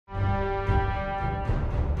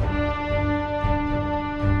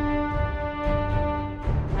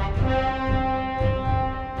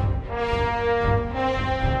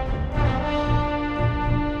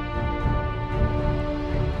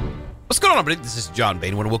on, buddy? This is John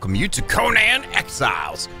Bain. I want to welcome you to Conan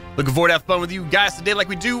Exiles. Looking forward to have fun with you guys today like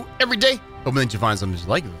we do every day. Hoping that you find something that you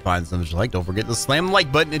like. If you find something that you like, don't forget to slam the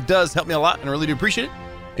like button. It does help me a lot, and I really do appreciate it.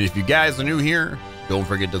 And if you guys are new here, don't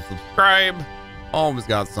forget to subscribe. Always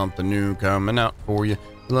got something new coming out for you.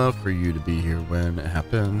 Love for you to be here when it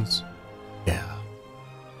happens. Yeah.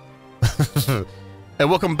 And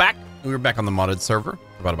welcome back. We were back on the modded server,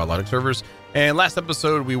 about modded servers. And last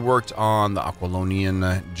episode, we worked on the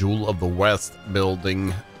Aquilonian Jewel of the West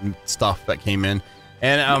building stuff that came in.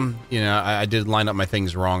 And, you know, I did line up my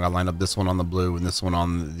things wrong. I lined up this one on the blue and this one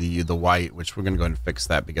on the white, which we're going to go ahead and fix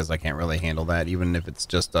that because I can't really handle that, even if it's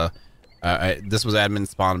just a... this was admin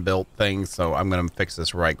spawn built thing, so I'm going to fix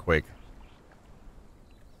this right quick.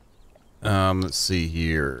 Let's see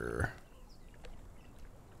here.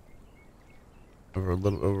 Over a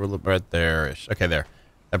little right there-ish. Okay, there.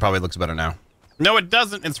 That probably looks better now. No, it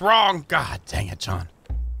doesn't. It's wrong. God dang it, John.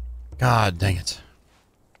 God dang it.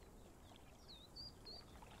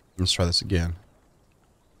 Let's try this again.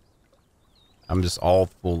 I'm just all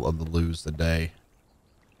full of the lose today.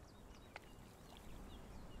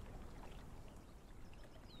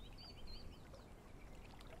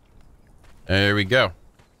 There we go.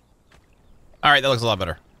 All right, that looks a lot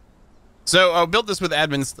better. So I built this with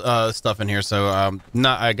admin stuff in here. So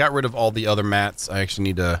I got rid of all the other mats. I actually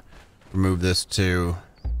need to remove this too,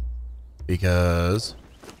 because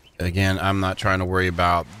again, I'm not trying to worry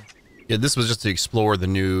about. Yeah, this was just to explore the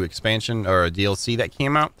new expansion or a DLC that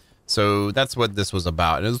came out. So that's what this was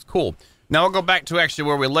about. And it was cool. Now I'll go back to actually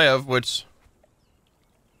where we live, which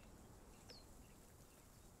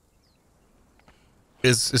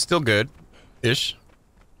is still good-ish.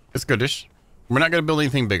 It's good-ish. We're not going to build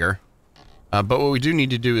anything bigger. But what we do need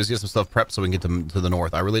to do is get some stuff prepped so we can get to the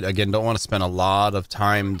north. I really, again, don't want to spend a lot of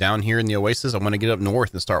time down here in the Oasis. I want to get up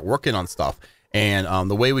north and start working on stuff. And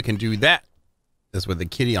the way we can do that is with the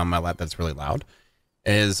kitty on my lap that's really loud.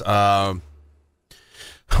 Is, well,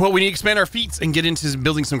 we need to expand our feats and get into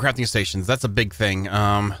building some crafting stations. That's a big thing.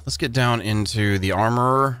 Let's get down into the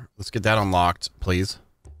armor. Let's get that unlocked, please.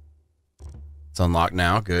 It's unlocked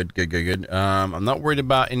now. Good, good, good, good. I'm not worried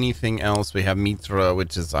about anything else. We have Mitra,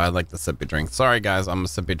 which is, I like the sippy drink. Sorry, guys, I'm a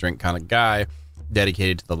sippy drink kind of guy,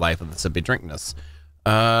 dedicated to the life of the sippy drinkness.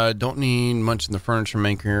 Don't need much in the furniture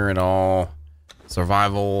maker at all.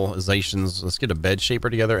 Survivalizations. Let's get a bed shaper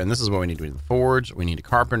together, and this is what we need. We need the forge. We need a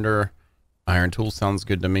carpenter. Iron tool sounds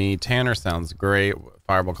good to me. Tanner sounds great.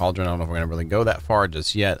 Fireball cauldron. I don't know if we're gonna really go that far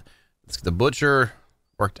just yet. Let's get the butcher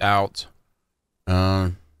worked out.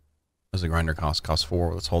 There's a grinder cost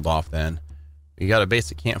 4. Let's hold off then. We got a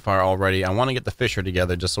basic campfire already. I want to get the fisher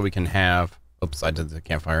together just so we can have... Oops, I did the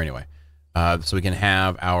campfire anyway. So we can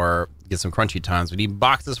have get some crunchy times. We need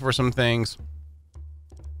boxes for some things.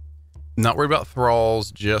 Not worried about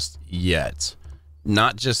thralls just yet.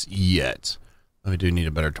 Not just yet. We do need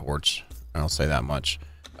a better torch. I'll say that much.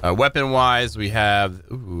 Weapon-wise, we have...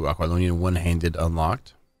 Ooh, Aquilonian one-handed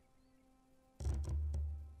unlocked.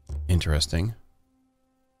 Interesting.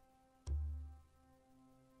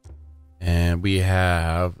 And we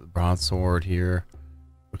have broadsword here.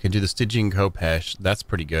 We can do the Stygian Kopesh. That's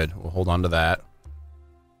pretty good. We'll hold on to that.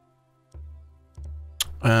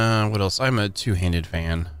 What else? I'm a two-handed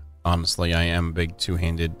fan. Honestly, I am a big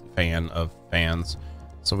two-handed fan of fans.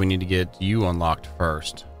 So we need to get you unlocked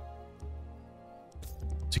first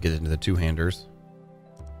to get into the two-handers.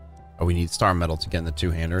 Oh, we need star metal to get in the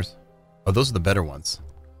two-handers. Oh, those are the better ones.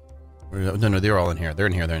 No, they're all in here. They're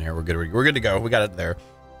in here. They're in here. We're good. We're good to go. We got it there.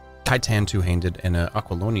 Titan two-handed and an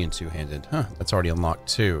Aquilonian two-handed. Huh, that's already unlocked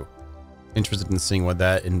too. Interested in seeing what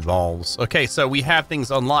that involves. Okay, so we have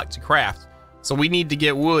things unlocked to craft. So we need to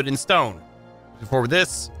get wood and stone. Before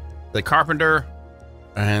this, the carpenter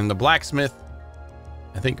and the blacksmith,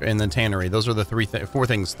 I think, and the tannery. Those are the four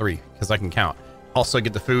things, because I can count. Also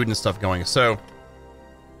get the food and stuff going. So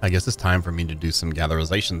I guess it's time for me to do some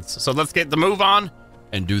gatherizations. So let's get the move on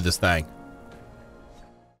and do this thing.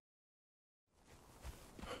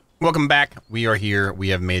 Welcome back. We are here. We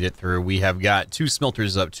have made it through. We have got 2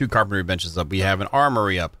 smelters up, 2 carpentry benches up. We have an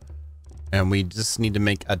armory up. And we just need to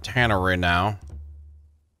make a tannery now.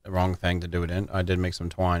 The wrong thing to do it in. I did make some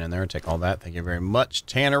twine in there. Take all that. Thank you very much.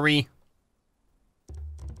 Tannery.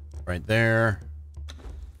 Right there.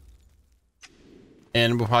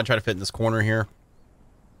 And we'll probably try to fit in this corner here.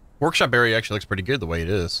 Workshop area actually looks pretty good the way it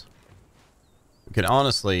is. We could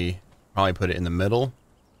honestly probably put it in the middle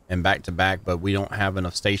and back to back, but we don't have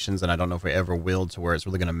enough stations, and I don't know if we ever will to where it's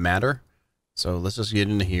really going to matter. So let's just get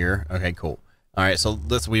into here. Okay, cool. All right, so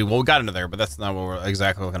we got into there, but that's not what we're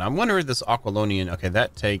exactly looking at. I'm wondering if this Aquilonian, okay,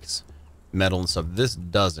 that takes metal and stuff. This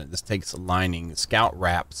doesn't. This takes lining, scout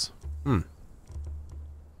wraps.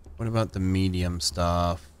 What about the medium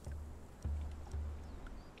stuff?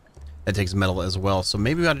 That takes metal as well. So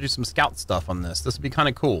maybe we ought to do some scout stuff on this. This would be kind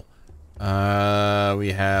of cool.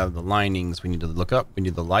 We have the linings we need to look up. We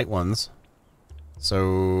need the light ones.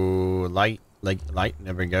 So light,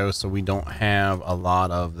 there we go. So we don't have a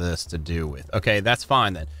lot of this to do with. Okay, that's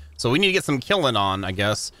fine then. So we need to get some killing on, I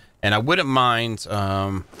guess. And I wouldn't mind,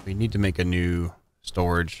 we need to make a new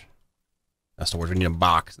storage. Not storage, we need a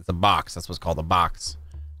box. It's a box, that's what's called a box.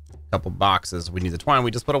 A couple boxes. We need the twine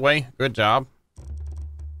we just put away. Good job.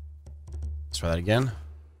 Let's try that again.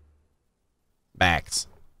 Backs.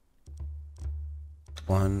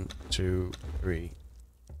 1, 2, 3.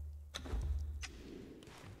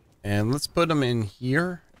 And let's put them in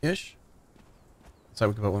here-ish. So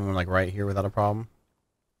we can put one like right here without a problem.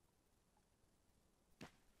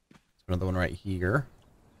 Another one right here.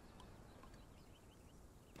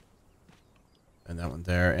 And that one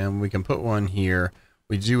there. And we can put one here.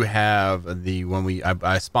 We do have the one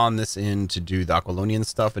I spawned this in to do the Aquilonian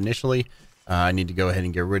stuff initially. I need to go ahead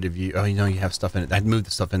and get rid of you. Oh, you know, you have stuff in it. I'd move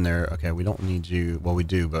the stuff in there. Okay, we don't need you. Well, we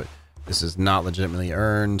do, but this is not legitimately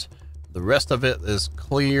earned. The rest of it is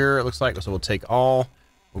clear, it looks like. So we'll take all.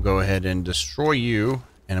 We'll go ahead and destroy you.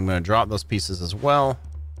 And I'm going to drop those pieces as well.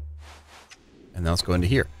 And now let's go into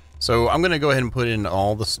here. So I'm going to go ahead and put in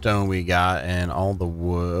all the stone we got and all the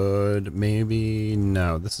wood. Maybe,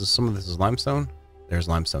 no, some of this is limestone. There's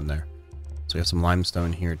limestone there. So we have some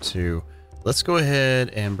limestone here too. Let's go ahead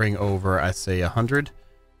and bring over, I say 100,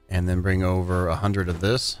 and then bring over 100 of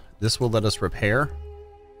this. This will let us repair.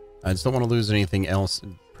 I just don't want to lose anything else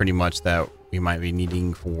pretty much that we might be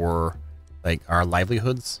needing for like our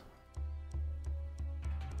livelihoods.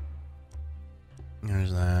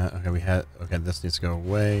 There's that. Okay, okay, this needs to go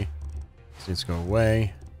away. This needs to go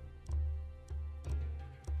away.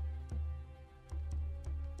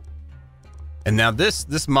 And now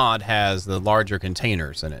this mod has the larger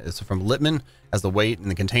containers in it. It's from Littman, has the weight and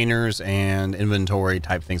the containers and inventory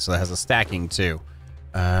type thing, so it has a stacking too.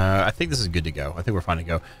 I think this is good to go. I think we're fine to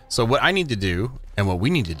go. So what I need to do, and what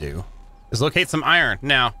we need to do, is locate some iron.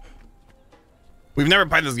 Now, we've never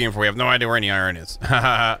played this game before. We have no idea where any iron is.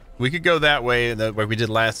 We could go that way, like we did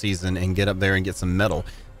last season, and get up there and get some metal.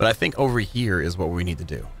 But I think over here is what we need to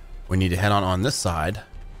do. We need to head on this side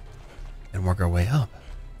and work our way up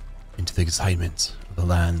into the excitement of the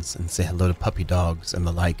lands and say hello to puppy dogs and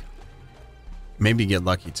the like. Maybe get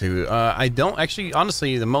lucky too. I don't actually,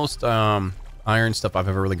 honestly, the most iron stuff I've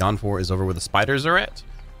ever really gone for is over where the spiders are at.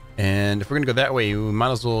 And if we're gonna go that way, we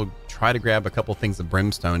might as well try to grab a couple things of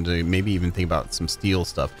brimstone to maybe even think about some steel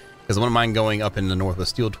stuff. Because I wouldn't mind going up in the north with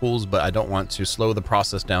steel tools, but I don't want to slow the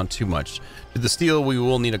process down too much. To the steel, we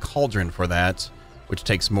will need a cauldron for that, which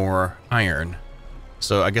takes more iron.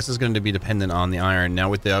 So I guess it's going to be dependent on the iron. Now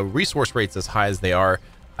with the resource rates as high as they are,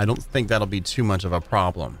 I don't think that'll be too much of a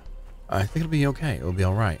problem. I think it'll be okay. It'll be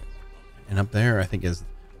all right. And up there, I think is,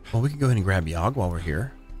 well, we can go ahead and grab Yogg while we're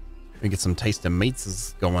here. We get some taste of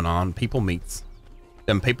meats going on. People meats.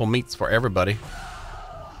 Them people meats for everybody.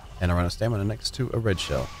 And I run a stamina next to a red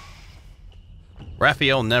shell.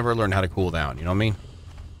 Raphael never learned how to cool down. You know what I mean?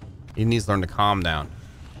 He needs to learn to calm down.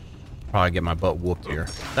 Probably get my butt whooped here.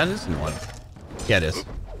 That isn't one. Yeah, it is.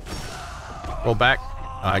 Roll back.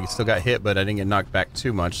 I still got hit, but I didn't get knocked back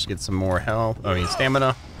too much. Just get some more health. I mean,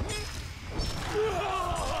 stamina.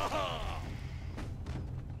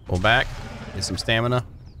 Roll back. Get some stamina.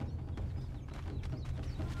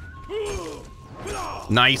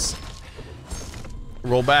 Nice.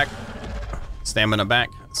 Roll back. Stamina back.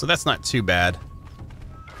 So that's not too bad.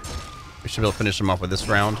 We should be able to finish him off with this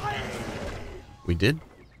round. We did?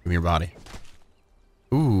 Give me your body.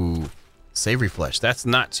 Ooh. Savory flesh. That's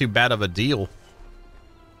not too bad of a deal.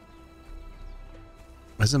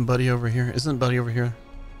 Isn't Buddy over here? Isn't Buddy over here?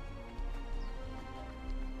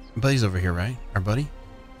 Buddy's over here, right? Our buddy?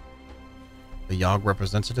 The Yogg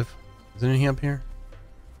representative? Isn't he up here?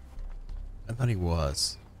 I thought he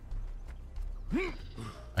was.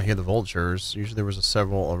 I hear the vultures. Usually there was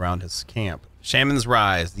several around his camp. Shaman's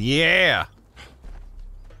Rise. Yeah!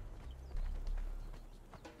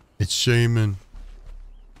 It's Shaman.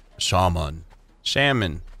 Shaman.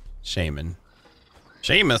 Shaman. Shaman.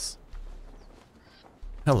 Seamus.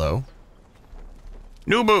 Hello.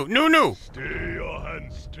 Nubu. Nunu. Stay your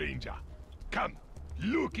hand, stranger. Come,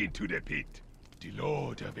 look into the pit. The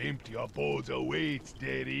Lord of Empty Abodes awaits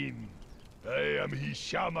therein. I am his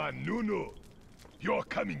shaman, Nunu. Your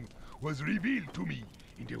coming was revealed to me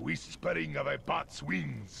in the whispering of a bat's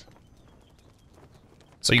wings.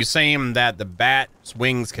 So you're saying that the bat's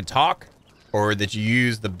wings could talk? Or that you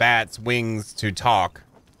use the bat's wings to talk?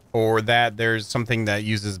 or that there's something that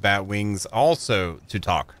uses bat wings also to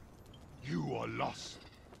talk. You are lost,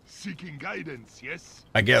 seeking guidance, yes?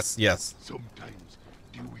 I guess, yes. Sometimes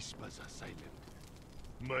the whispers are silent.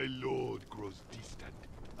 My lord grows distant.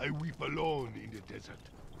 I weep alone in the desert.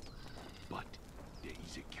 But there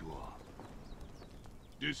is a cure.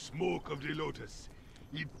 The smoke of the lotus,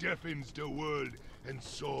 it deafens the world, and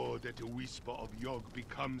so that the whisper of Yog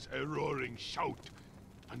becomes a roaring shout.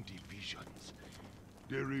 And the visions,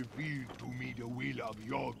 they reveal to me the will of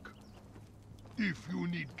Yog. If you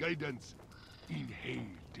need guidance, inhale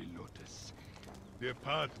the lotus. The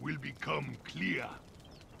path will become clear.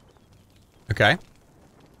 Okay.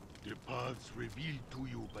 The paths revealed to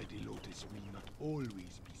you by the lotus will not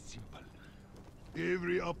always be simple.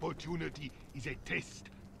 Every opportunity is a test,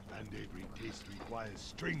 and every test requires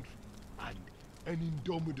strength and an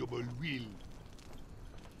indomitable will.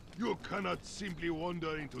 You cannot simply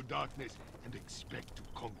wander into darkness and expect to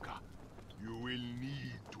conquer. You will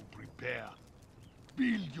need to prepare.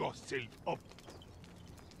 Build yourself up.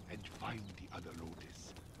 And find the other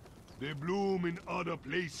lotus. They bloom in other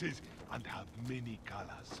places and have many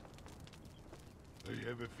colors. I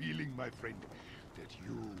have a feeling, my friend, that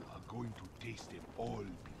you are going to taste them all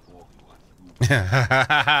before you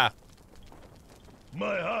are through.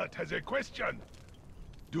 My heart has a question.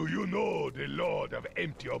 Do you know the Lord of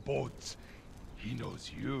Empty Abodes? He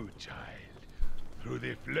knows you, child, through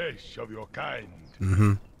the flesh of your kind.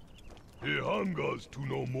 Mm-hmm. He hungers to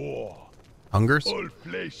know more. Hungers? All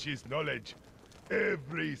flesh is knowledge.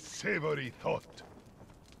 Every savory thought.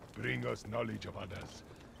 Bring us knowledge of others.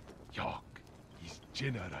 Yog is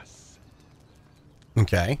generous.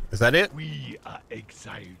 Okay, is that it? We are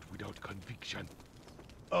exiled without conviction.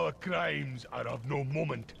 Our crimes are of no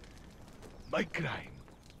moment. My crime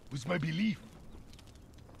was my belief.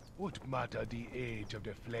 What matter the age of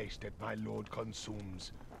the flesh that my lord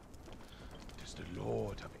consumes? Does the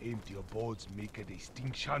Lord of Empty Abodes make a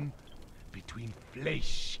distinction between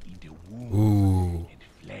flesh in the womb and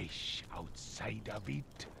flesh outside of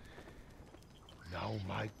it? Now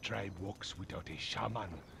my tribe walks without a shaman,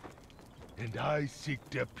 and I seek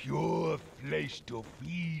the pure flesh to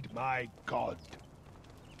feed my god.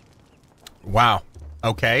 Wow.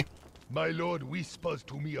 Okay. My lord whispers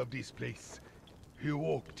to me of this place. He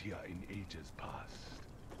walked here in ages past.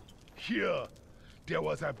 Here, there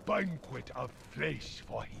was a banquet of flesh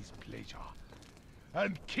for his pleasure,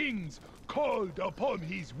 and kings called upon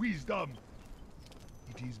his wisdom.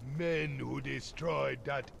 It is men who destroyed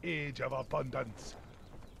that age of abundance.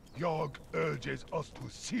 Yog urges us to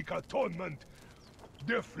seek atonement.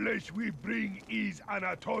 The flesh we bring is an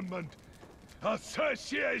atonement.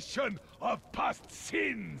 Association of past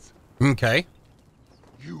sins. Okay.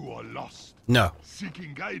 You are lost. No.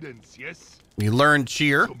 Seeking guidance, yes? We learned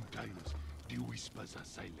cheer. Sometimes the whispers are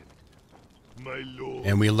silent. My lord.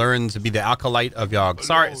 And we learned to be the acolyte of Yog.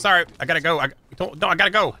 Sorry, I gotta go. I gotta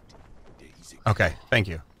go. Okay, thank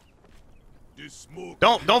you.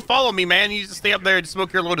 Don't follow me, man. You just stay up there and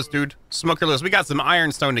smoke your lotus, dude. Smoke your lotus. We got some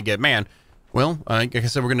ironstone to get, man. Well, like I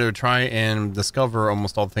said, we're going to try and discover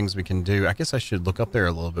almost all the things we can do. I guess I should look up there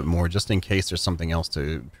a little bit more, just in case there's something else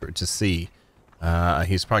to see.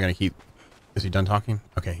 He's probably going to keep... Is he done talking?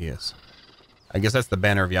 Okay, he is. I guess that's the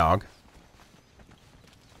banner of Yog.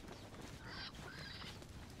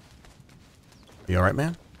 You alright,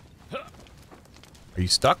 man? Are you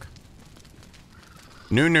stuck?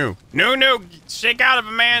 No. Shake out of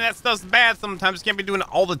it, man. That stuff's bad sometimes. You can't be doing it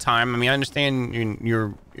all the time. I mean, I understand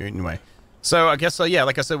you're anyway. So I guess, yeah,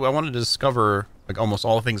 like I said, I wanted to discover like almost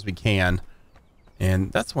all the things we can.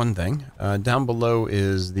 And that's one thing. Down below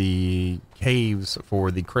is the caves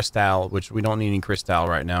for the crystal, which we don't need any crystal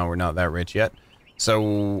right now. We're not that rich yet.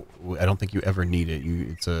 So I don't think you ever need it.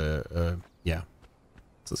 It's yeah.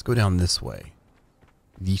 So let's go down this way.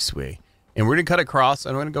 This way. And we're going to cut across,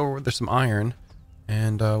 and we're going to go where there's some iron.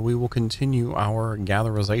 And we will continue our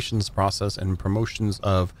gatherizations process and promotions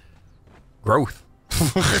of growth.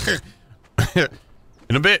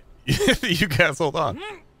 In a bit. You guys hold on.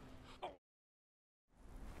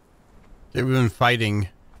 Okay, we've been fighting.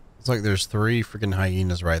 It's like there's 3 freaking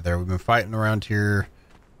hyenas right there. We've been fighting around here,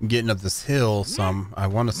 getting up this hill some. I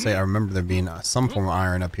want to say I remember there being some form of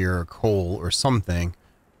iron up here, or coal, or something.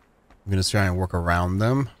 I'm going to try and work around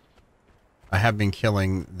them. I have been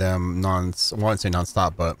killing them I won't say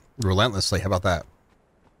non-stop, but relentlessly. How about that?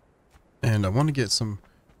 And I want to get some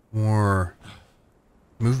more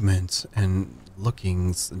movements and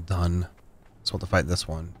lookings done. So we'll have to fight this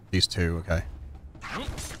one. These 2, okay.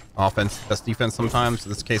 Offense, best defense sometimes.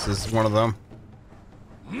 This case is one of them.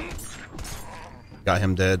 Got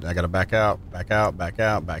him dead. I gotta back out, back out, back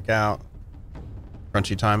out, back out.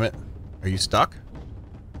 Crunchy time it. Are you stuck?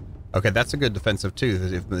 Okay, that's a good defensive too.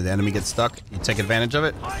 If the enemy gets stuck, you take advantage of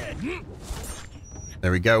it.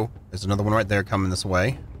 There we go. There's another one right there coming this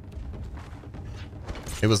way.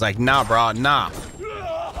 It was like, nah, bro, nah.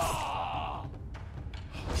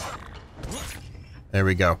 There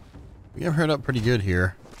we go. We have heard up pretty good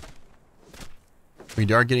here.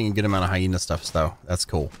 We are getting a good amount of hyena stuff, though. That's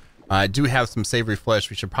cool. I do have some savory flesh.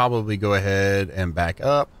 We should probably go ahead and back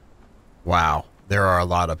up. Wow, there are a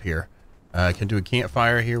lot up here. I can do a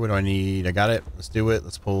campfire here. What do I need? I got it. Let's do it.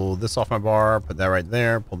 Let's pull this off my bar. Put that right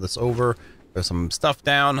there. Pull this over. There's some stuff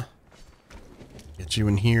down. Get you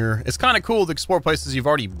in here. It's kind of cool to explore places you've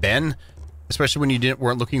already been, especially when you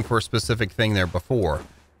weren't looking for a specific thing there before.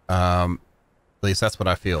 At least that's what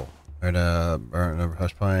I feel. Right,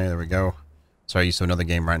 hush play. There we go. Sorry, I used to another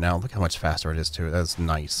game right now. Look how much faster it is too. That's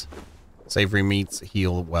nice. Savory meats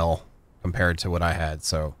heal well compared to what I had,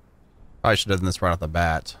 so I should have done this right off the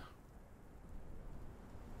bat.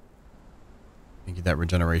 Get that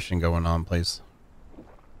regeneration going on, please.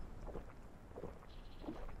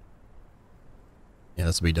 Yeah,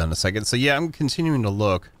 this will be done in a second. So yeah, I'm continuing to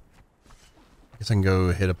look. I guess I can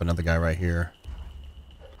go hit up another guy right here.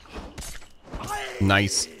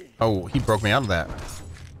 Nice. Oh, he broke me out of that.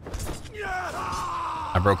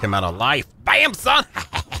 I broke him out of life. Bam, son!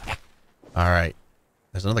 All right.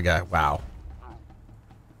 There's another guy. Wow.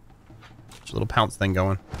 There's a little pounce thing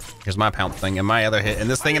going. Here's my pounce thing and my other hit. And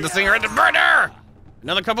this thing are at the murder!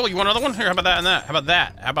 Another couple? You want another one? Here, how about that and that? How about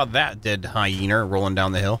that? How about that, dead hyena rolling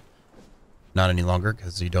down the hill? Not any longer,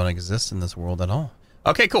 because you don't exist in this world at all.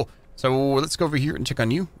 Okay, cool. So let's go over here and check on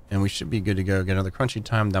you. And we should be good to go. Get another crunchy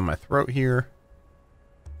time down my throat here.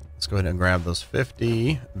 Let's go ahead and grab those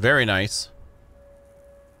 50. Very nice.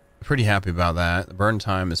 Pretty happy about that. The burn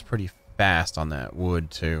time is pretty fast on that wood,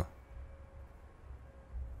 too.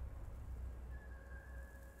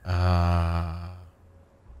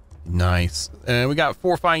 Nice. We got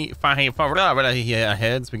four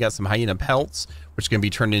heads. We got some hyena pelts, which can be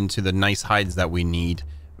turned into the nice hides that we need.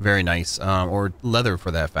 Very nice. Or leather,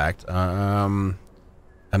 for that fact. I'm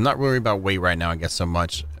not worried about weight right now, I guess, so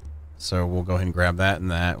much. So we'll go ahead and grab that and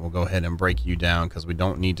that. We'll go ahead and break you down, because we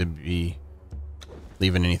don't need to be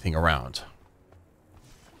leaving anything around.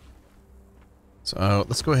 So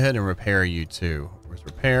let's go ahead and repair you, too. Where's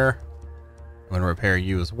repair? I'm going to repair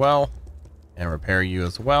you as well. And repair you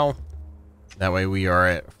as well. That way we are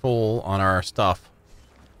at full on our stuff.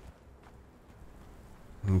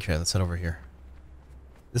 Okay, let's head over here.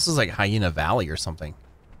 This is like Hyena Valley or something.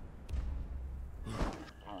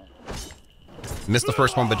 Missed the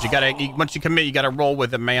first one, but you gotta, once you commit, you gotta roll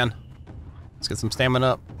with it, man. Let's get some stamina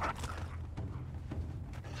up.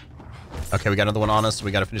 Okay, we got another one on us, so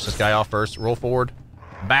we gotta finish this guy off first. Roll forward.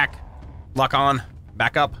 Back. Lock on.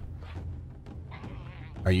 Back up.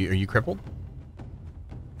 Are you crippled?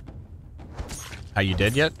 Are you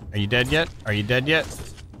dead yet? Are you dead yet? Are you dead yet?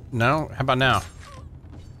 No? How about now?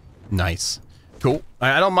 Nice. Cool.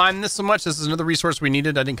 I don't mind this so much. This is another resource we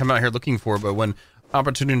needed. I didn't come out here looking for it, but when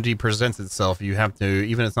opportunity presents itself, you have to,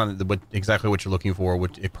 even if it's not exactly what you're looking for,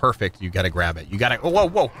 perfect, you gotta grab it. You gotta, oh, whoa,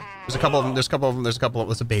 whoa. There's a couple of them, there's a couple of them, there's a couple of,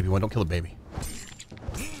 there's a baby one. Don't kill a baby.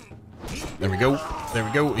 There we go. There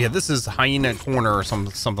we go. Yeah, this is Hyena Corner or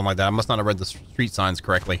something like that. I must not have read the street signs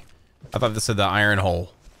correctly. I thought this said the Iron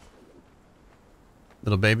Hole.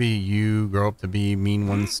 Little baby, you grow up to be mean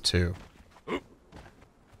ones too.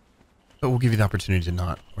 But we'll give you the opportunity to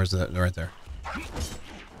not. Where's that? Right there.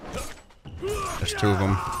 There's two of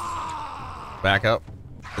them. Back up.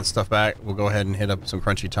 Get stuff back. We'll go ahead and hit up some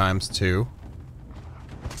crunchy times too.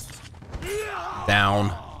 Down.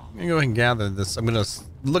 I'm gonna go ahead and gather this. I'm gonna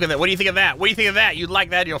look at that. What do you think of that? What do you think of that? You like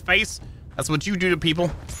that in your face? That's what you do to people.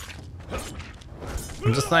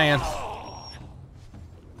 I'm just saying.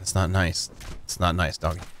 It's not nice. It's not nice,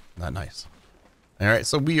 doggy. Not nice. Alright,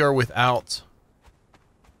 so we are without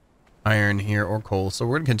iron here or coal, so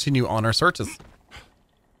we're going to continue on our searches.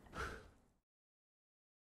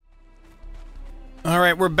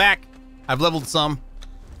 Alright, we're back. I've leveled some.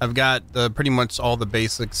 I've got pretty much all the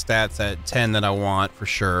basic stats at 10 that I want, for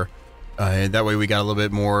sure. That way we got a little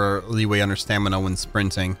bit more leeway on our stamina when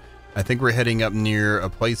sprinting. I think we're heading up near a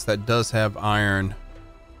place that does have iron.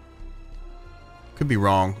 Could be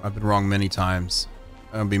wrong. I've been wrong many times.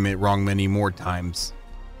 I'll be wrong many more times.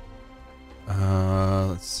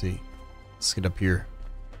 Let's see. Let's get up here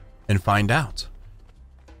and find out.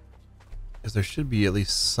 Because there should be at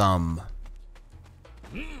least some.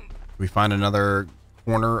 We find another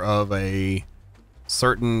corner of a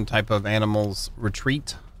certain type of animal's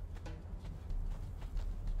retreat.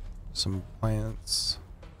 Some plants.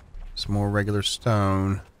 Some more regular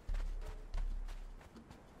stone.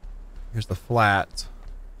 Here's the flat.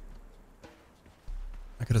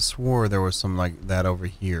 I could have swore there was some like that over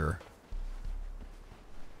here.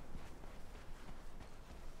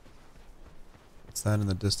 What's that in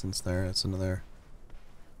the distance there? It's into there.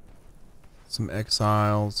 Some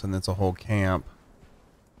exiles, and that's a whole camp.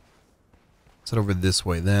 Let's head over this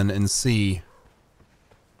way then and see.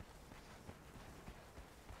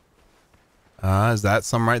 Is that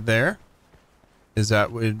some right there? Is that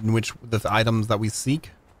in which the items that we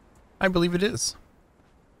seek? I believe it is.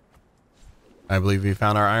 I believe we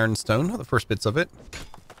found our iron stone, the first bits of it.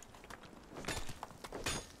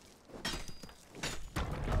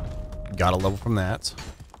 Got a level from that.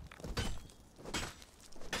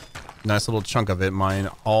 Nice little chunk of it. Mine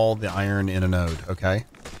all the iron in a node. Okay.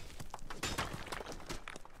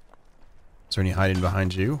 Is there any hiding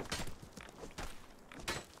behind you?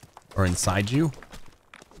 Or inside you?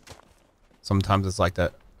 Sometimes it's like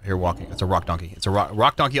that. Here walking. It's a rock donkey. It's a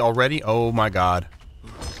rock donkey already? Oh my god.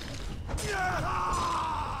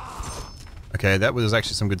 Okay, that was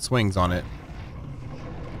actually some good swings on it.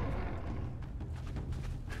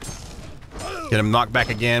 Get him knocked back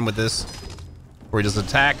again with this. Where he does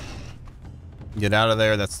attack. Get out of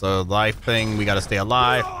there. That's the life thing. We gotta stay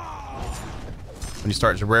alive. When he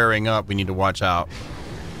starts rearing up, we need to watch out.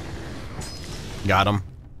 Got him.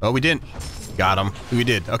 Oh, we didn't. Got him. We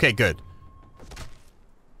did. Okay, good.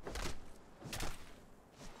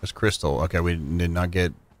 There's crystal. Okay, we did not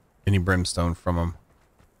get any brimstone from him.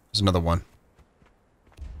 There's another one.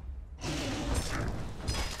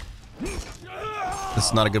 This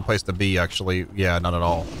is not a good place to be, actually. Yeah, not at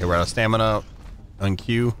all. Okay, we're out of stamina.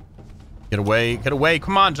 Unqueue. Get away. Get away.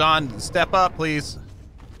 Come on, John. Step up, please.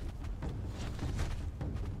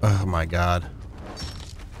 Oh, my God.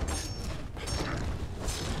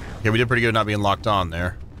 Okay, we did pretty good not being locked on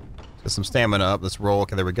there. Get some stamina up. Let's roll.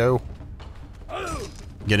 Okay, there we go.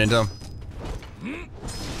 Get into him.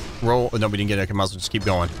 Roll. Oh, no, we didn't get it. Okay, might as well just keep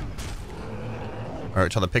going.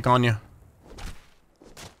 Alright, try to pick on you.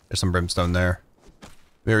 There's some brimstone there.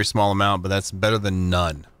 Very small amount, but that's better than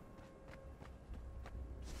none.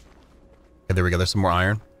 Okay, there we go. There's some more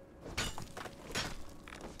iron.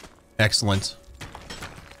 Excellent.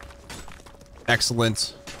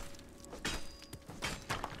 Excellent.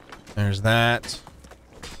 There's that.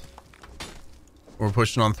 We're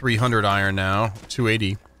pushing on 300 iron now.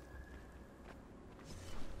 280.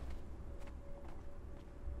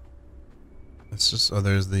 It's just, oh,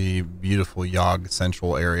 there's the beautiful Yog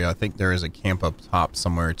central area. I think there is a camp up top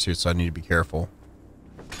somewhere too, so I need to be careful.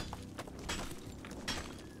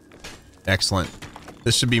 Excellent.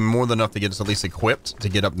 This should be more than enough to get us at least equipped to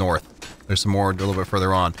get up north. There's some more a little bit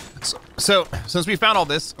further on. So since we found all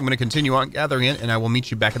this, I'm going to continue on gathering it, and I will meet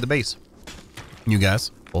you back at the base. You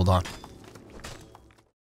guys, hold on.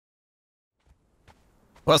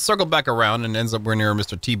 Well, let's circle back around and ends up we're near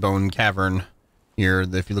Mr. T-Bone Cavern here.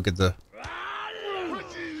 If you look at the...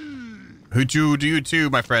 Hoochoo to you too,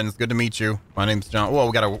 my friends. Good to meet you. My name's John. Whoa,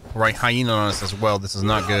 we got a right hyena on us as well. This is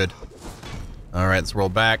not good. All right, let's roll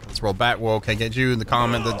back. Let's roll back. Whoa, okay, get you in the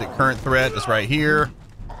comment that the current threat is right here.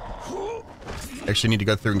 Actually, need to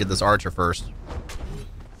go through and get this archer first.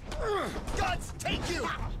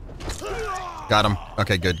 Got him.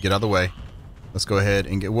 Okay, good. Get out of the way. Let's go ahead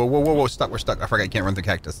and get... Whoa, whoa, whoa, whoa. Stuck. We're stuck. I forgot you can't run through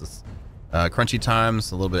cactuses. Crunchy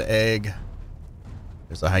times. A little bit of egg.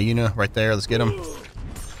 There's a hyena right there. Let's get him.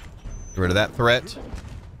 Get rid of that threat.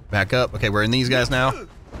 Back up. Okay, we're in these guys now.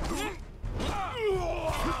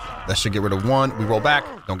 That should get rid of one. We roll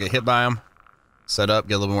back. Don't get hit by him. Set up.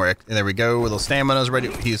 Get a little more... There we go. A little stamina's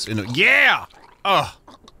ready. He's... Yeah! Oh!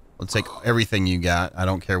 I'll take everything you got. I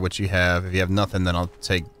don't care what you have. If you have nothing, then I'll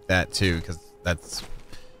take that too, because that's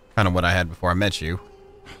kind of what I had before I met you.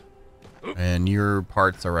 And your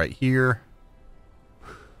parts are right here.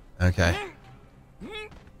 Okay.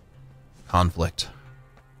 Conflict.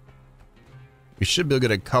 We should be able to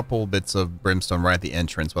get a couple bits of brimstone right at the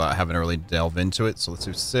entrance without having to really delve into it. So let's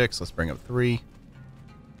do 6. Let's bring up 3.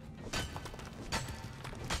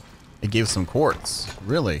 It gave some quartz.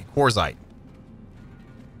 Really? Quartzite.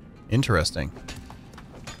 Interesting.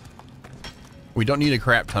 We don't need a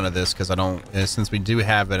crap ton of this because I don't... since we do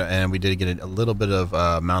have it and we did get a little bit of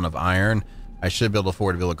amount of iron, I should be able to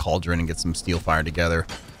afford to build a cauldron and get some steel fire together,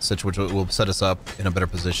 which will set us up in a better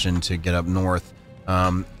position to get up north.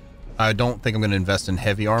 I don't think I'm going to invest in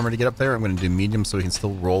heavy armor to get up there. I'm going to do medium so we can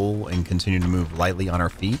still roll and continue to move lightly on our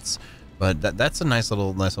feet. But that's a nice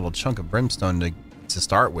little chunk of brimstone to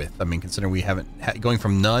start with. I mean, considering we haven't going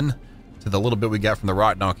from none to the little bit we got from the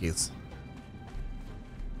rock donkeys.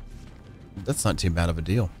 That's not too bad of a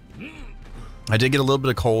deal. I did get a little bit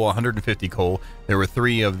of coal, 150 coal. There were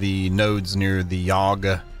 3 of the nodes near the Yog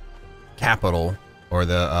capital, or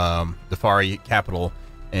the Defari capital,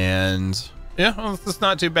 and yeah, well, it's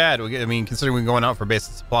not too bad. I mean, considering we're going out for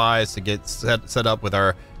basic supplies to get set up with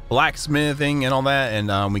our blacksmithing and all that,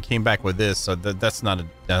 and we came back with this, so that's not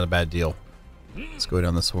a bad deal. Let's go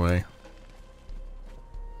down this way.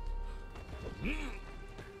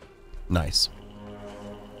 Nice.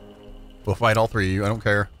 We'll fight all three of you. I don't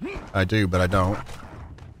care. I do, but I don't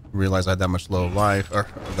realize I had that much low life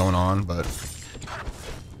going on. But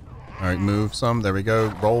all right, move some. There we go.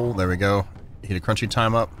 Roll. There we go. Hit a crunchy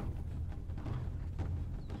time up.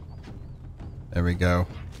 There we go.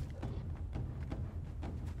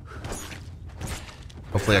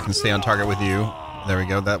 Hopefully I can stay on target with you. There we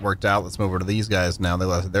go. That worked out. Let's move over to these guys now.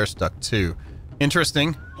 They're stuck too.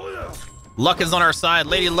 Interesting. Luck is on our side.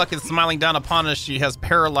 Lady Luck is smiling down upon us. She has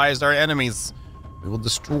paralyzed our enemies. We will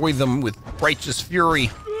destroy them with righteous fury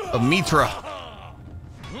of Mithra.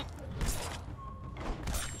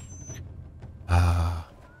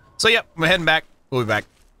 So yep, we're heading back. We'll be back.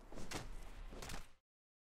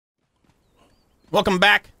 Welcome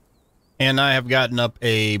back. And I have gotten up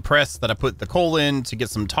a press that I put the coal in to get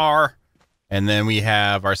some tar. And then we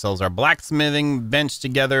have ourselves our blacksmithing bench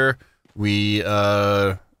together. We,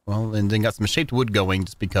 well, and then got some shaped wood going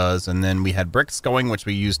just because. And then we had bricks going, which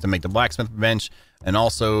we used to make the blacksmith bench. And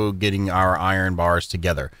also getting our iron bars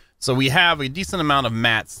together. So we have a decent amount of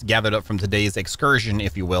mats gathered up from today's excursion,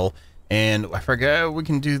 if you will. And I forget, we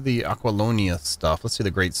can do the Aqualonia stuff. Let's do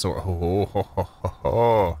the great sword.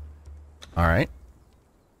 All right.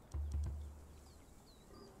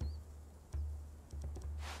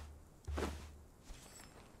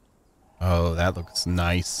 Oh, that looks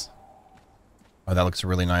nice. Oh, that looks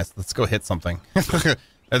really nice. Let's go hit something.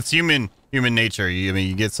 That's human nature. I mean,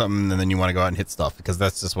 you get something and then you want to go out and hit stuff because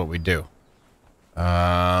that's just what we do.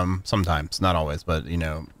 Sometimes, not always, but you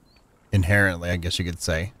know, inherently, I guess you could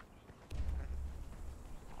say.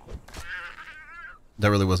 That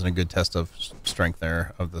really wasn't a good test of strength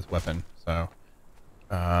there of this weapon. So,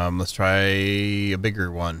 let's try a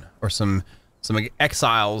bigger one or some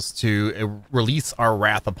exiles to release our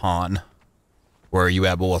wrath upon. Where are you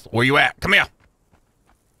at, boys? Where you at? Come here.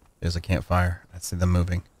 There's a campfire. I see them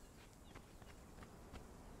moving.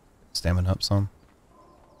 Stamina up some.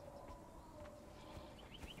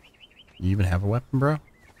 You even have a weapon, bro?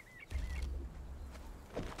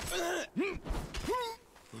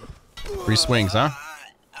 Free swings, huh?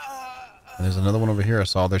 And there's another one over here I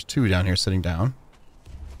saw. There's two down here sitting down.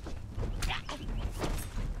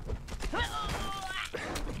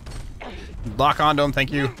 Lock onto them,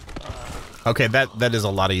 thank you. Okay, that is a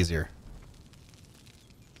lot easier.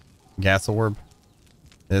 Gas orb.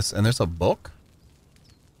 This, and there's a book?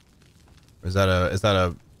 Or is that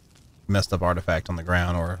a messed up artifact on the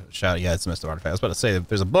ground or a shadow? Yeah, it's a messed up artifact. I was about to say, if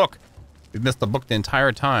there's a book, we've missed the book the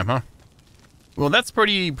entire time, huh? Well, that's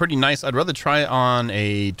pretty nice. I'd rather try it on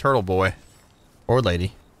a turtle boy or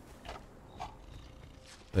lady.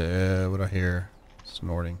 What do I hear?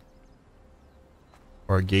 Snorting.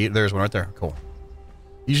 Or a gate. There's one right there. Cool.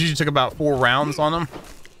 Usually took about 4 rounds on them.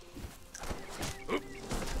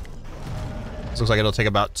 This looks like it'll take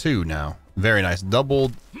about 2 now. Very nice.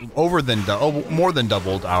 Doubled, more than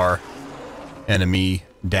doubled our enemy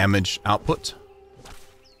damage output.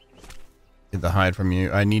 Get the hide from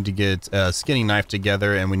you. I need to get a skinning knife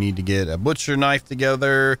together, and we need to get a butcher knife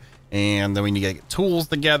together, and then we need to get tools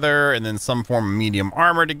together, and then some form of medium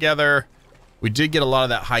armor together. We did get a lot of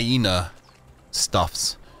that hyena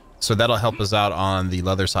stuffs, so that'll help us out on the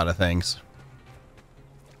leather side of things.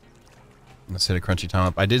 Let's hit a crunchy time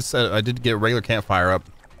up. I did get a regular campfire up.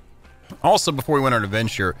 Also, before we went on an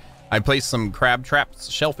adventure, I placed some crab traps,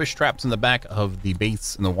 shellfish traps in the back of the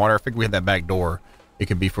base in the water. I figured we had that back door. It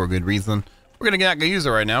could be for a good reason. We're not gonna use it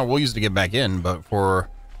right now. We'll use it to get back in, but for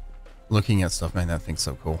looking at stuff, man, that thing's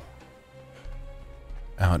so cool.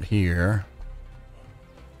 Out here.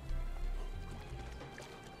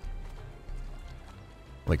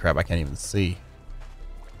 Holy crap, I can't even see.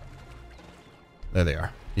 There they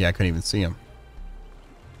are. Yeah, I couldn't even see them.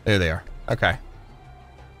 There they are. Okay.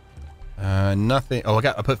 Nothing. Oh,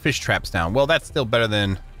 I put fish traps down. Well, that's still better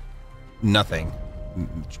than nothing.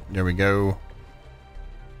 There we go.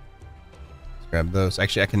 Let's grab those.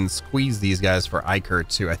 Actually, I can squeeze these guys for ichor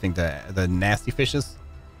too. I think the nasty fishes.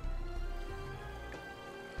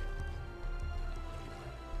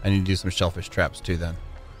 I need to do some shellfish traps too then.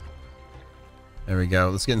 There we go.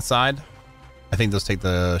 Let's get inside. I think those take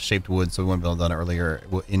the shaped wood, so we wouldn't be able to done it earlier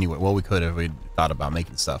anyway. Well, we could if we thought about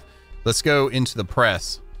making stuff. Let's go into the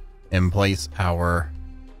press and place our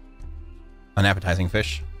unappetizing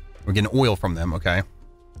fish. We're getting oil from them, okay? And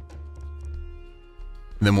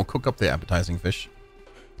then we'll cook up the appetizing fish.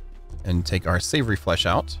 and take our savory flesh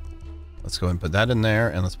out. Let's go and put that in there,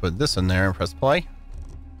 and let's put this in there and press play.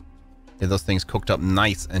 Get those things cooked up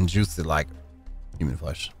nice and juicy like human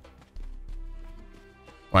flesh.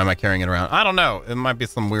 Why am I carrying it around? I don't know. It might be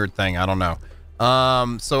some weird thing. I don't know.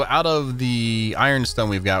 So out of the ironstone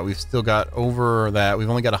we've still got over that. We've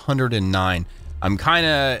only got 109. I'm kind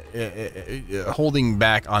of holding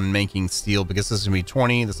back on making steel because this is going to be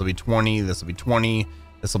 20. This will be 20. This will be 20.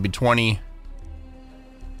 This will be 20.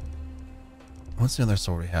 What's the other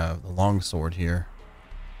sword we have? The long sword here.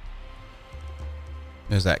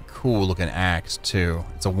 There's that cool looking axe too.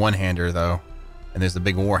 It's a one-hander though. And there's the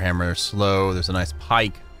big warhammer. Slow. There's a nice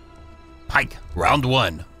pike. Pike. Round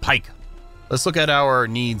one. Pike. Let's look at our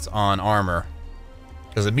needs on armor.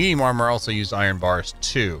 Because the medium armor also used iron bars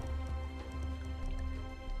too.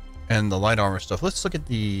 And the light armor stuff. Let's look at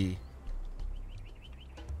the...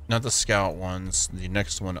 Not the scout ones. The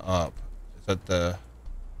next one up. Is that the...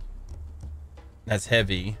 That's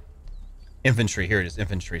heavy. Infantry. Here it is.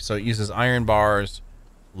 Infantry. So it uses iron bars,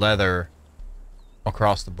 leather,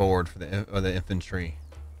 across the board for the infantry.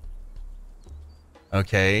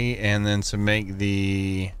 Okay. And then to make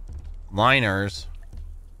the liners,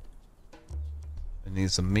 it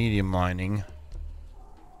needs some medium lining.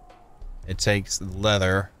 It takes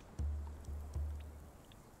leather.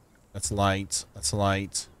 That's light. That's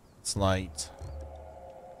light. It's light.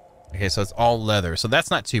 Okay, so it's all leather. So that's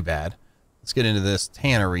not too bad. Let's get into this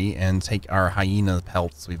tannery and take our hyena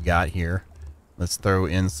pelts we've got here. Let's throw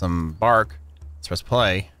in some bark. Let's press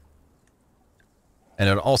play. And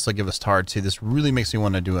it'll also give us tar too. This really makes me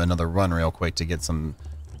want to do another run real quick to get some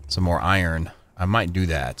more iron. I might do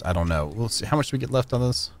that. I don't know. We'll see. How much do we get left on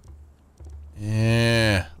this?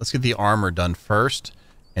 Yeah. Let's get the armor done first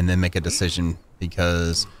and then make a decision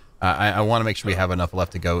because... I want to make sure we have enough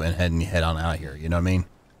left to go and head on out of here. You know what I mean?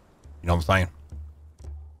 You know what I'm saying?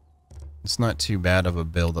 It's not too bad of a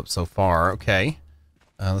build up so far. Okay.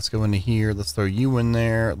 Let's go into here. Let's throw you in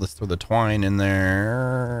there. Let's throw the twine in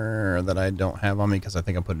there that I don't have on me because I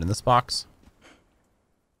think I put it in this box.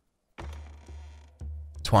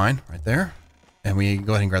 Twine right there. And we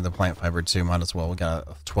go ahead and grab the plant fiber too. Might as well. We got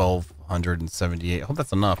 1,278. I hope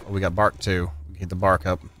that's enough. Oh, we got bark too. We hit the bark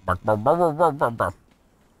up. Bark, bark, bark, bark, bark, bark, bark.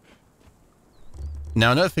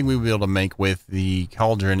 Now, another thing we will be able to make with the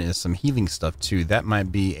cauldron is some healing stuff, too. That might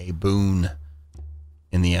be a boon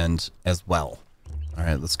in the end as well. All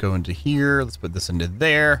right, let's go into here. Let's put this into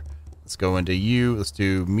there. Let's go into you. Let's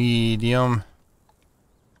do medium.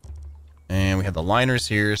 And we have the liners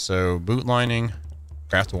here. So, boot lining.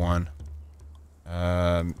 Craft one.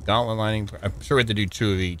 Gauntlet lining. I'm sure we have to do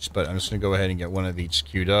 2 of each, but I'm just going to go ahead and get 1 of each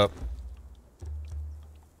queued up.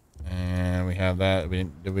 And we have that.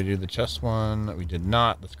 Did we do the chest one? We did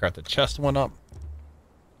not. Let's craft the chest one up.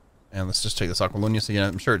 And let's just take this Aquilonius again.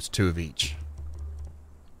 I'm sure it's 2 of each.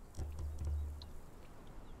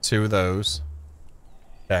 2 of those.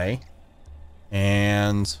 Okay.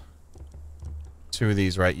 And 2 of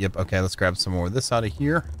these, right? Yep. Okay, let's grab some more of this out of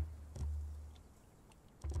here.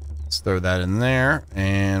 Let's throw that in there.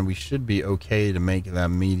 And we should be okay to make that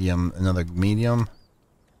medium, another medium.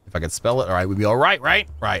 If I could spell it, all right, we'd be all right, right?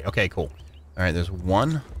 Right, okay, cool. All right, there's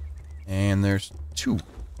 1, and there's 2.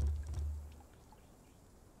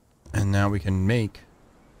 And now we can make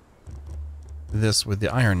this with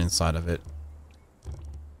the iron inside of it.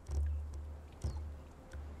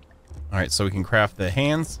 All right, so we can craft the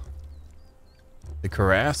hands, the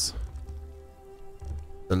cuirass,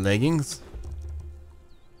 the leggings,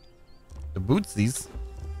 the bootsies,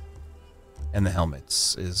 and the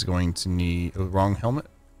helmets is going to need... Oh, wrong helmet?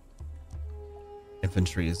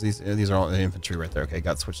 Infantry is these are all the infantry right there. Okay,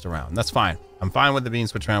 got switched around. That's fine. I'm fine with it being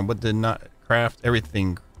switched around. What did not craft?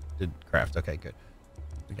 Everything did craft. Okay, good.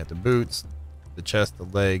 We got the boots, the chest, the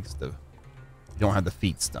legs. You don't have the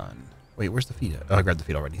feet done. Wait, where's the feet at? Oh, I grabbed the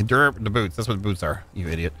feet already. The boots. That's what the boots are. You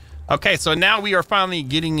idiot. Okay, so now we are finally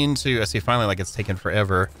getting into. I say finally, like it's taken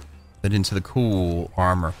forever, but into the cool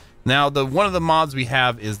armor. Now, one of the mods we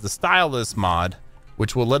have is the stylus mod,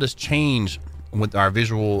 which will let us change what our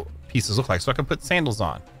visual pieces look like. So I can put sandals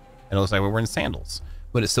on and it looks like we're wearing sandals,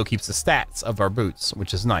 but it still keeps the stats of our boots,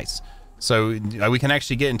 which is nice. So we can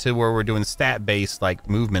actually get into where we're doing stat based like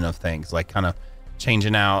movement of things, like kind of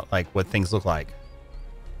changing out like what things look like.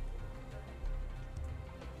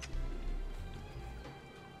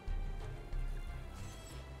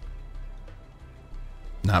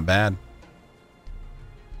 Not bad.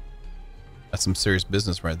 That's some serious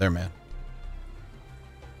business right there, man.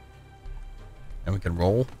 And we can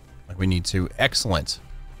roll like we need to. Excellent.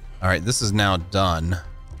 All right, this is now done.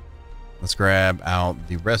 Let's grab out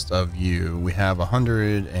the rest of you. We have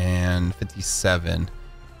 157.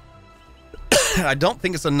 I don't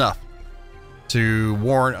think it's enough to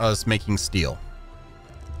warrant us making steel.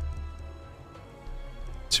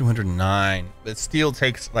 209. But steel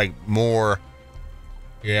takes like more.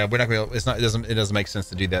 Yeah, we're not gonna. It's not. It doesn't make sense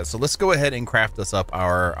to do that. So let's go ahead and craft us up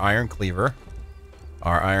our iron cleaver,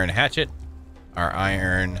 our iron hatchet, our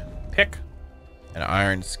iron pick, and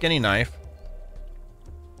iron skinny knife.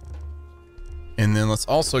 And then let's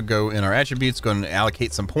also go in our attributes, go and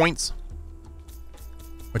allocate some points,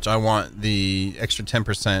 which I want the extra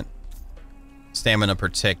 10% stamina per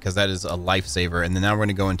tick, because that is a lifesaver. And then now we're going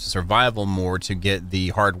to go into survival more to get the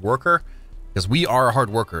hard worker, because we are hard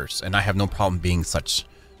workers, and I have no problem being such.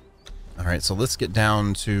 All right, so let's get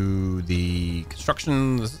down to the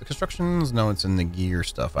constructions. Constructions? No, it's in the gear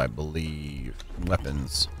stuff, I believe.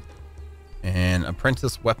 Weapons. And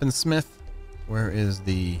apprentice weaponsmith. Where is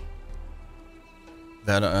the...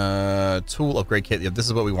 That tool upgrade kit. Yeah, this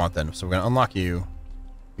is what we want then. So we're gonna unlock you.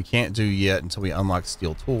 We can't do yet until we unlock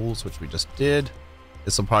steel tools, which we just did.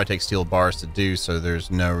 This will probably take steel bars to do, so there's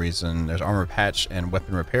no reason. There's armor patch and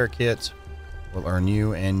weapon repair kit. We'll earn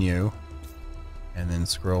you and you. And then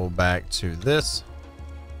scroll back to this.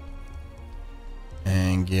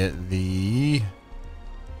 And get the...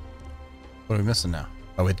 What are we missing now?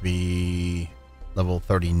 Oh, it'd be level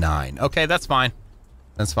 39. Okay, that's fine.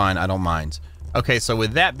 That's fine. I don't mind. Okay, so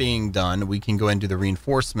with that being done, we can go ahead and do the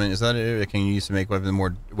reinforcement. Is that it? Can you use to make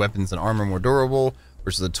weapons and armor more durable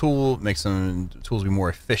versus a tool? Make some tools be more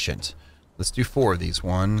efficient. Let's do 4 of these.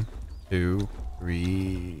 1, 2,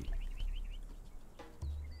 3,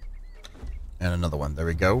 and another one. There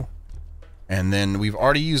we go. And then we've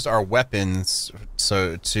already used our weapons,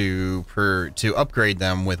 so to upgrade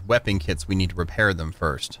them with weapon kits, we need to repair them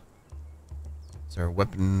first. Is there a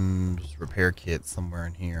weapons repair kit somewhere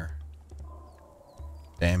in here?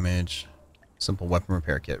 Damage, simple weapon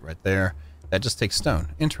repair kit right there. That just takes stone.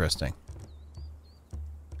 Interesting.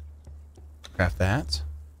 Craft that,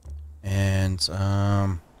 and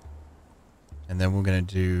then we're gonna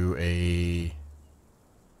do a.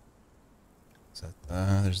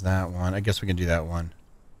 There's that one. I guess we can do that one.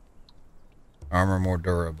 Armor more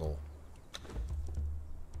durable.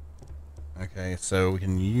 Okay, so we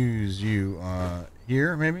can use you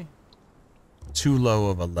here maybe. Too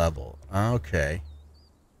low of a level. Okay.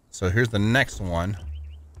 So here's the next one.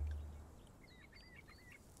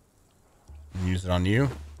 Use it on you.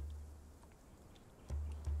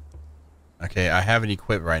 Okay, I have it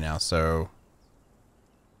equipped right now, so...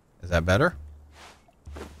 Is that better?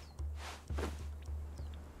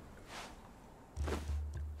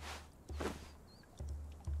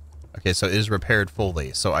 Okay, so it is repaired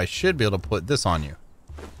fully. So I should be able to put this on you.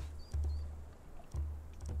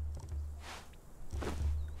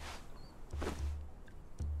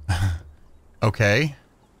 Okay.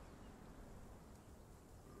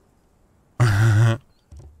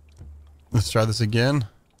 Let's try this again.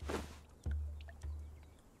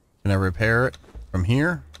 Can I repair it from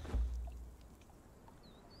here?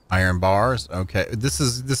 Iron bars. Okay. This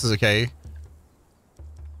is okay.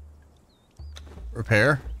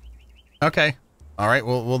 Repair. Okay. All right.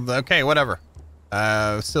 Well, okay, whatever.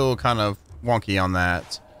 Still kind of wonky on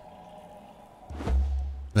that.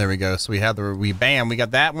 There we go. So we have bam, we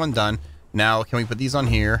got that one done. Now, can we put these on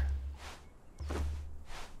here?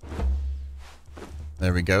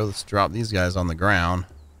 There we go. Let's drop these guys on the ground.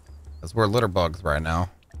 Because we're litter bugs right now.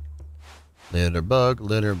 Litter bug,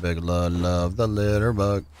 love the litter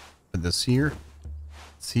bug. Put this here.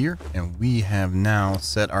 It's here. And we have now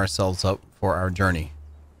set ourselves up for our journey.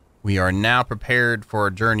 We are now prepared for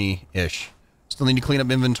a journey-ish. Still need to clean up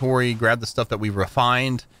inventory, grab the stuff that we've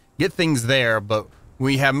refined, get things there, but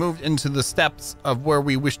we have moved into the steps of where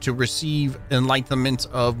we wish to receive enlightenment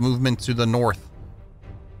of movement to the north.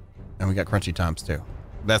 And we got crunchy times too.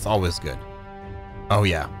 That's always good. Oh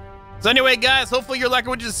yeah. So anyway, guys, hopefully you're liking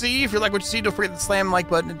what you see. If you like what you see, don't forget to slam the like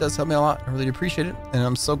button. It does help me a lot. I really appreciate it. And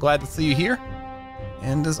I'm so glad to see you here.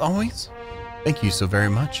 And as always, thank you so very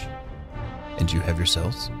much. And you have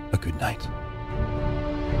yourselves a good night.